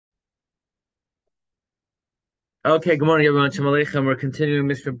Okay, good morning, everyone. Shalom Aleichem. We're continuing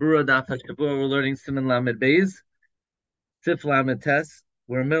Mishna Berura Daf Hashavua. We're learning Siman Lamed Beis, Sif Lamed Tes.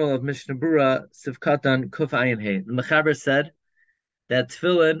 We're in the middle of Mishna Berura, Sif Katan Kuf Ayin Hey. The Mechaber said that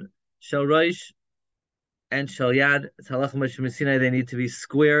Tefillin, Shel Rosh, and Shel Yad, it's Halacha Moshe Messina, they need to be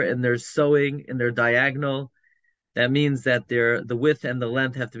square in their sewing, in their diagonal. That means that the width and the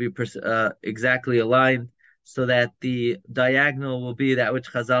length have to be exactly aligned, so that the diagonal will be that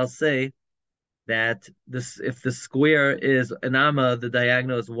which Chazal say that this if the square is an amma, the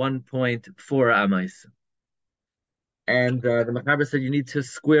diagonal is 1.4 amais. And the Machaber said you need to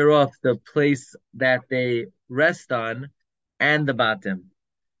square off the place that they rest on and the bottom.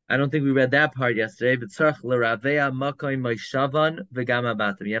 I don't think we read that part yesterday, but tzarch l'ravea makoy moishavan v'gama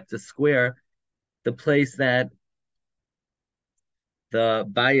bottom. You have to square the place that the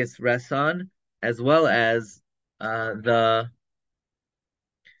bias rests on, as well as the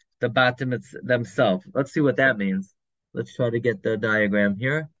bottom themselves. Let's see what that means. Let's try to get the diagram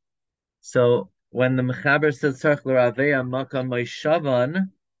here. So when the Mechaber says Tzarech l'Raveya Makam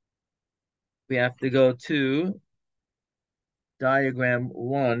Moishavan, we have to go to diagram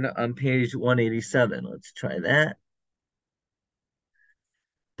 1 on page 187. Let's try that.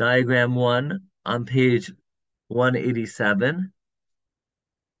 Diagram 1 on page 187.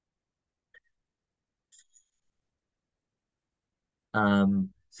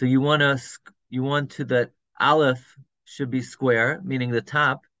 So you want the Aleph should be square, meaning the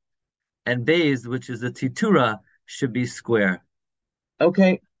top, and Beis, which is the Titura, should be square.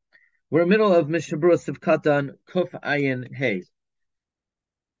 Okay, we're in the middle of Mishnah Berurah Sivkatan Kuf Ayin Hey.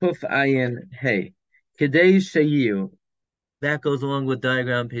 Kuf Ayin Hey. Kedei Sheyu. That goes along with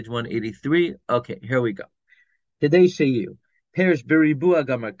diagram page 183. Okay, here we go. Kedei Sheyu. Perish Beribu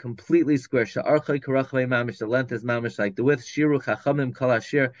Agamar, completely square. Sha'archai Karachvei Mamish, the length is Mamish like the width. Shiru Chachamim Kal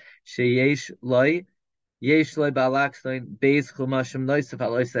Asher Sheyesh Loi. Yesh Loi Balakstein Beis Chumashim Noisef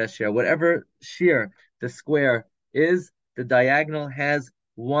Alois Asher. Whatever shear the square is, the diagonal has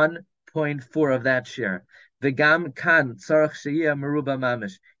 1.4 of that shear. The Gam Kan Tzarach Sheyia Meruba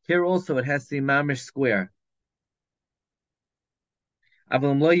Mamish. Here also it has to be Mamish square.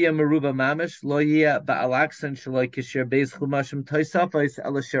 Avalum lo yeh meruba mamish, lo yeh ba'alaksan shaloi kishir beis chumashim toisafos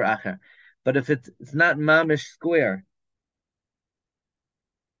elashir acher. But if it's not mamish square,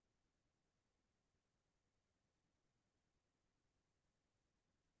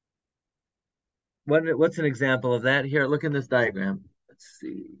 what's an example of that? Here, look in this diagram. Let's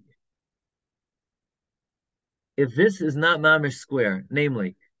see. If this is not mamish square,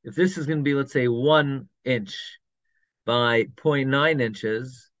 namely, if this is going to be, let's say, 1 inch by zero point 0.9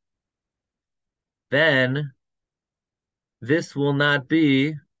 inches, then this will not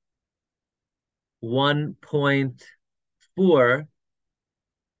be 1.4,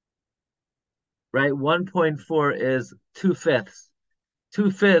 right? 1.4 is 2/5.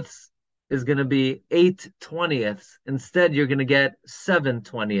 2/5 is going to be 8/20. Instead, you're going to get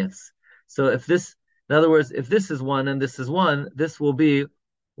 7/20. So in other words, if this is one and this is one, this will be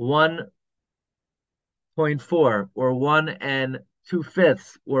 1.4 or 1 and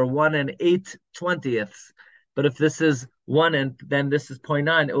 2/5 or 1 and 8/20. But if this is one and then this is zero point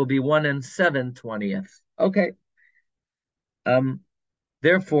 0.9, it will be 1 and 7/20. Okay. Um.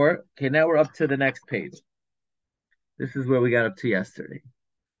 Therefore, okay, now we're up to the next page. This is where we got up to yesterday.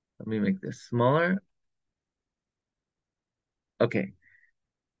 Let me make this smaller. Okay.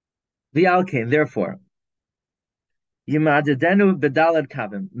 The alkane, therefore, Yimadedenu bedalad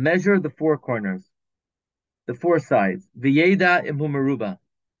kavim. Measure the four corners, the four sides. V'yeda imhu meruba,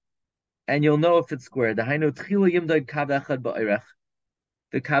 and you'll know if it's square. The hainu tchila yimdod kav echad ba'irech,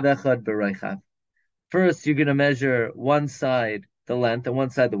 the kav echad b'reichav. First, you're going to measure one side the length and one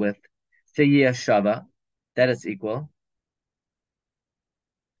side the width. Sheyeh shava, that is equal.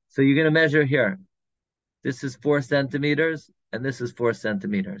 So you're going to measure here. This is 4 centimeters, and this is 4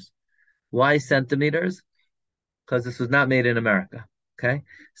 centimeters. Why centimeters? Because this was not made in America. Okay,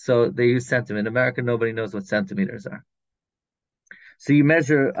 so they use centimeter. In America, nobody knows what centimeters are. So you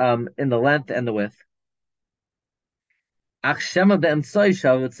measure in the length and the width. The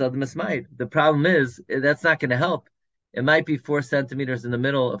problem is that's not going to help. It might be 4 centimeters in the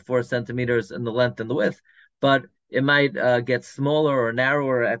middle of 4 centimeters in the length and the width, but it might get smaller or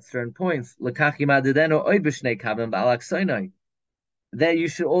narrower at certain points. That you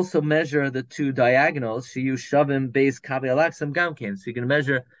should also measure the two diagonals. So you shavim base kavi alaksam gamkin. So you can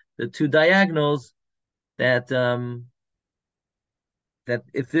measure the two diagonals that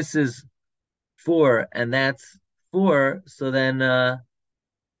if this is 4 and that's 4, so then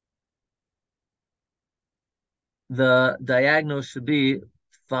the diagonal should be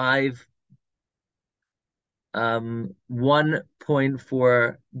 5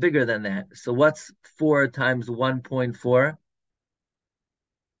 1.4 bigger than that. So what's 4 times 1.4?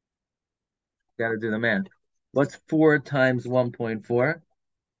 Got to do the math. What's 4 times 1.4?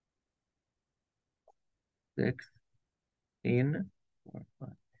 16,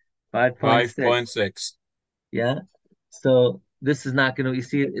 5.6. 5.6. Yeah. So this is not going to, you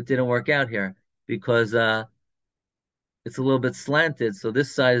see, it didn't work out here because it's a little bit slanted. So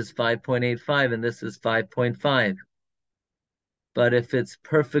this side is 5.85 and this is 5.5. But if it's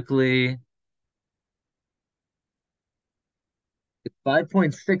perfectly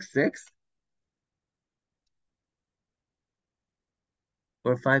 5.66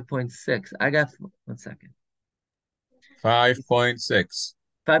 or 5.6, I got 1 second. 5.6.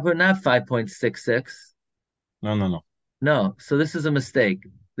 Not 5.66. No, no, no. No. So this is a mistake.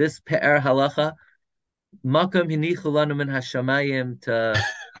 This pe'er halacha, makam hinichu lanu min hashamayim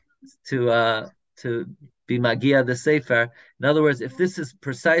to uh to be magia the sefer. In other words, if this is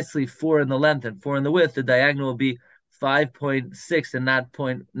precisely 4 in the length and 4 in the width, the diagonal will be 5.6 and not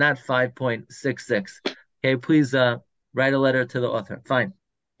 5.66. Okay, please write a letter to the author. Fine.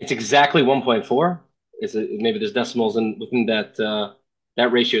 It's exactly 1.4. Maybe there's decimals within that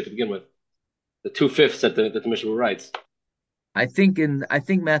ratio to begin with. The 2/5 that the Mishnah writes. I think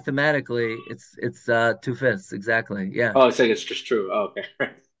mathematically it's 2/5 exactly. Yeah, Oh, it's like it's just true. Oh, okay.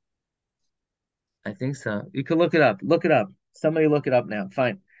 I think so. You can look it up. Look it up. Somebody look it up now.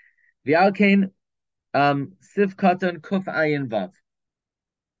 Fine. V'alkein siv katan kuf ayin vav.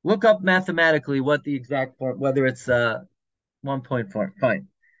 Look up mathematically what the exact form, whether it's 1.4. Fine.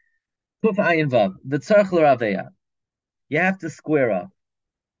 Kuf ayin vav. V'tzarch l'raveya. You have to square off.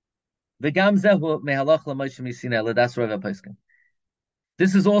 V'gam zehu mehalach l'moshe misina l'das Rav Poskim.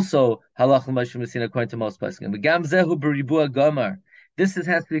 This is also halach l'moshe misina according to most Poskim. V'gam zehu b'ribua gomar. Has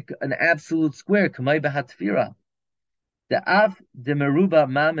to be an absolute square. Kamay b'hatfira. The af de meruba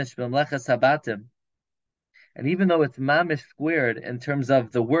mamish b'mlechas habatim. And even though it's mamish squared in terms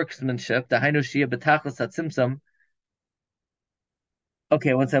of the workmanship, the hainu shia b'tachlis hatzimtzum.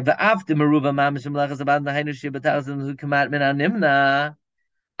 Okay, once I've after Maruba Mamishim Lachas about the Hainu Shia B'tachlis who come out min animna.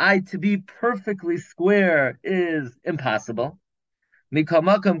 To be perfectly square is impossible.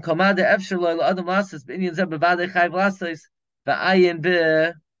 Mikamakam kamada efshaloi la'adam lasas b'inyan zeh b'vadei chayv lasas v'ayin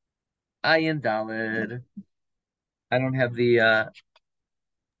ayin dalid. I don't have the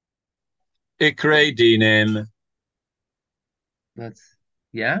Ikrei dinim. let's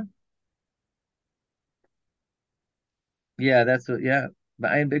yeah that's what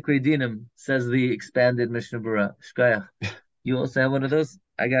Ba'ayin bikri dinim says the expanded Mishnah Berura. Shkayach. You also have one of those.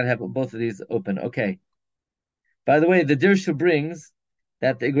 I gotta have both of these open. Okay. By the way, the Dirshu brings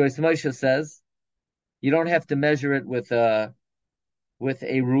that the Igros Moshe says you don't have to measure it with a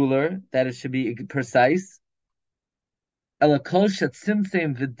ruler, that it should be precise. You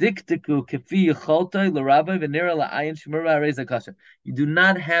do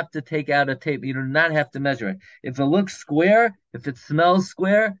not have to take out a tape. You do not have to measure it. If it looks square, if it smells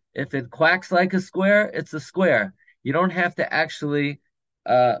square, if it quacks like a square, it's a square. You don't have to actually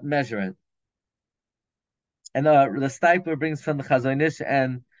measure it. And the Stipler brings from the Chazon Ish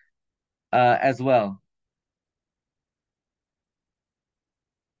and as well.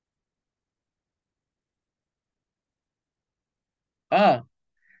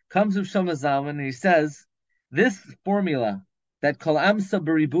 Comes with Shlomo Zalman and he says this formula that kol amsa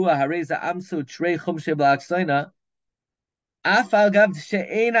beribua hareza amso trei chumshe b'aksoina af al gav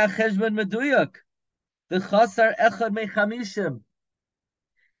she'ein ha'cheshbon meduyak the chasar echad mechamishim.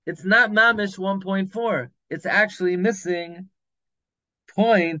 It's not mamish 1.4. It's actually missing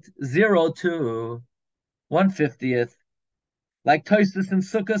 0.02 1/50th, like Tosfos and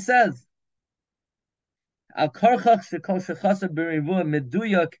Sukkah says. Al karchach shekol shechasar beribua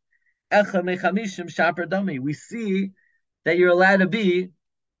meduyak echad mechamishim shaper dami. We see that you're allowed to be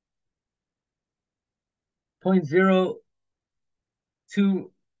zero point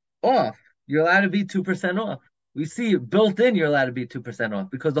 0.02 off. You're allowed to be 2% off. We see built in you're allowed to be 2% off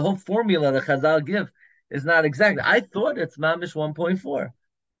because the whole formula the Chazal give is not exact. I thought it's mamish 1.4.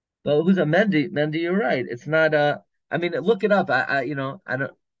 But who's a Mendy, you're right. It's not I mean look it up. I don't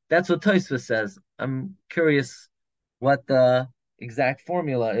that's what Tosfos says. I'm curious what the exact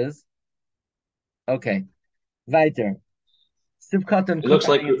formula is. Okay. Weiter. Sivkatan It Kuf looks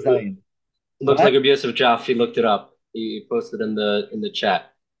like Ayin Zayin. looks like What? Rabbi Yosef Jaffe looked it up. He posted in the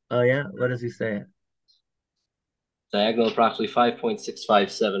chat. Oh yeah? What does he say? Diagonal approximately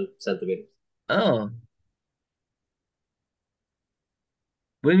 5.657 centimeters. Oh,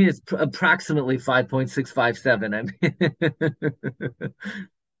 what do you mean it's approximately 5.657? I mean,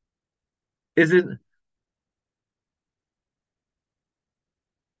 is it?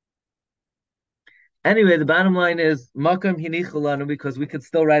 Anyway, the bottom line is makam hinichulanu because we could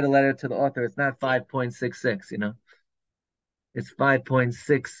still write a letter to the author. It's not 5.66, it's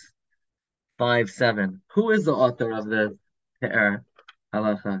 5.657. Who is the author of the Pe'er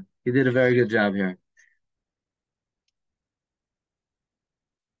halacha? He did a very good job here.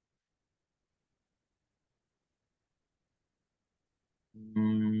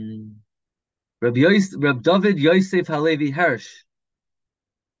 Mm, Reb David Yosef Halevi Hirsch.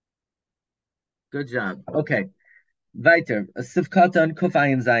 Good job. Okay. Weiter. Sivkatan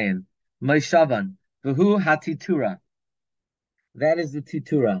Kufayin Zayin. Maishavan. Vahu Hatitura. That is the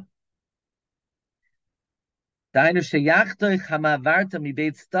Titura. Dainu Sheyachtoy Chamavarta Mi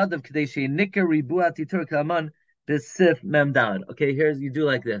Beit Stadav Kdei Shenikar Ribu Hatitura Kaman Besif Memdad. Okay, here's you do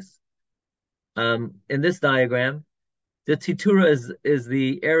like this. In this diagram, the Titura is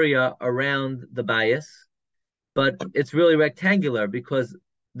the area around the bias, but it's really rectangular because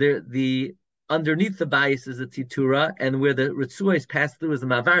the underneath the bias is a titura, and where the ritzuos pass through is a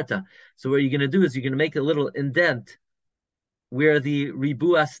mavarta. So what you're going to do is you're going to make a little indent where the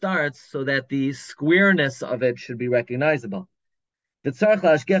ribua starts, so that the squareness of it should be recognizable. This is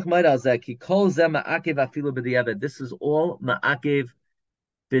all ma'akev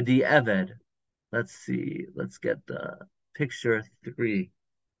b'di'eved. Let's see. Let's get the picture 3.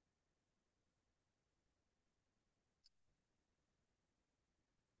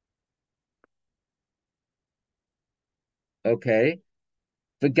 Okay.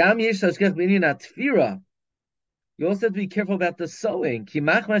 V'gam yesh hashgech b'inyan atfira. You also have to be careful about the sewing.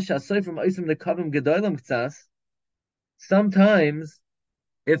 Sometimes,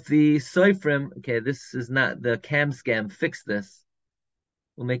 if the soifrim, okay, this is not the cam scam. Fix this.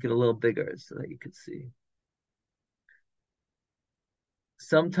 We'll make it a little bigger so that you can see.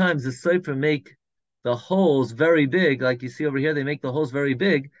 Sometimes the soifrim make the holes very big, like you see over here. They make the holes very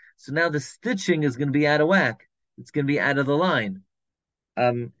big, so now the stitching is going to be out of whack. It's going to be out of the line.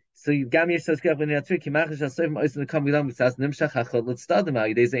 So you gam yesh tashkech ben yatzir kimach shasayim oisin kam gilam mitzas nimshach hachot l'tzdadim al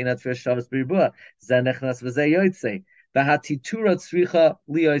yidei zein atfir shavas beribua zeh nechnas v'zeh yoytzei v'hatitura tzricha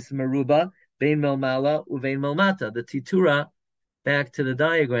liyos meruba bein melmala uvein melmata. The titura, back to the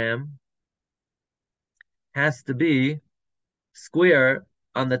diagram, has to be square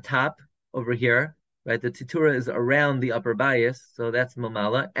on the top over here, right? The titura is around the upper bias, so that's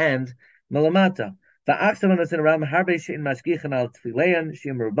melmala and melamata. Va'achsav anos in aram harbe she'in mashgichin al tfilein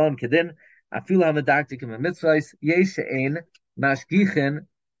she'im rabban kedin afilu hamadaktikim hamitzvahs yesh she'in mashgichin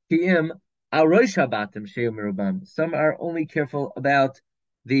ki'im al rosh habatim she'im rabban. Some are only careful about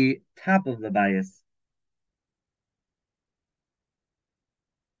the top of the bias.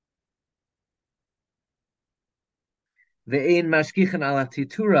 Ve'ein mashgichin al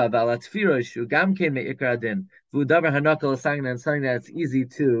titura v'al atfira shu gam kein me'ikar adin v'u davar hanakal something that's easy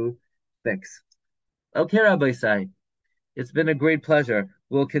to fix. Okay, Rabbi Sai. It's been a great pleasure.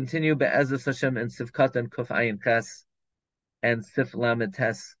 We'll continue Be'ezus Hashem in Sivkat and Kuf Ayin Ches and Sif Lamed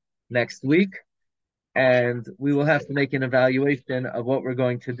Tes next week. And we will have to make an evaluation of what we're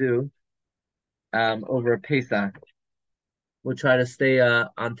going to do over Pesach. We'll try to stay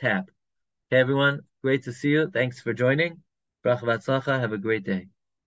on tap. Okay, everyone. Great to see you. Thanks for joining. Bracha v'atzlacha. Have a great day.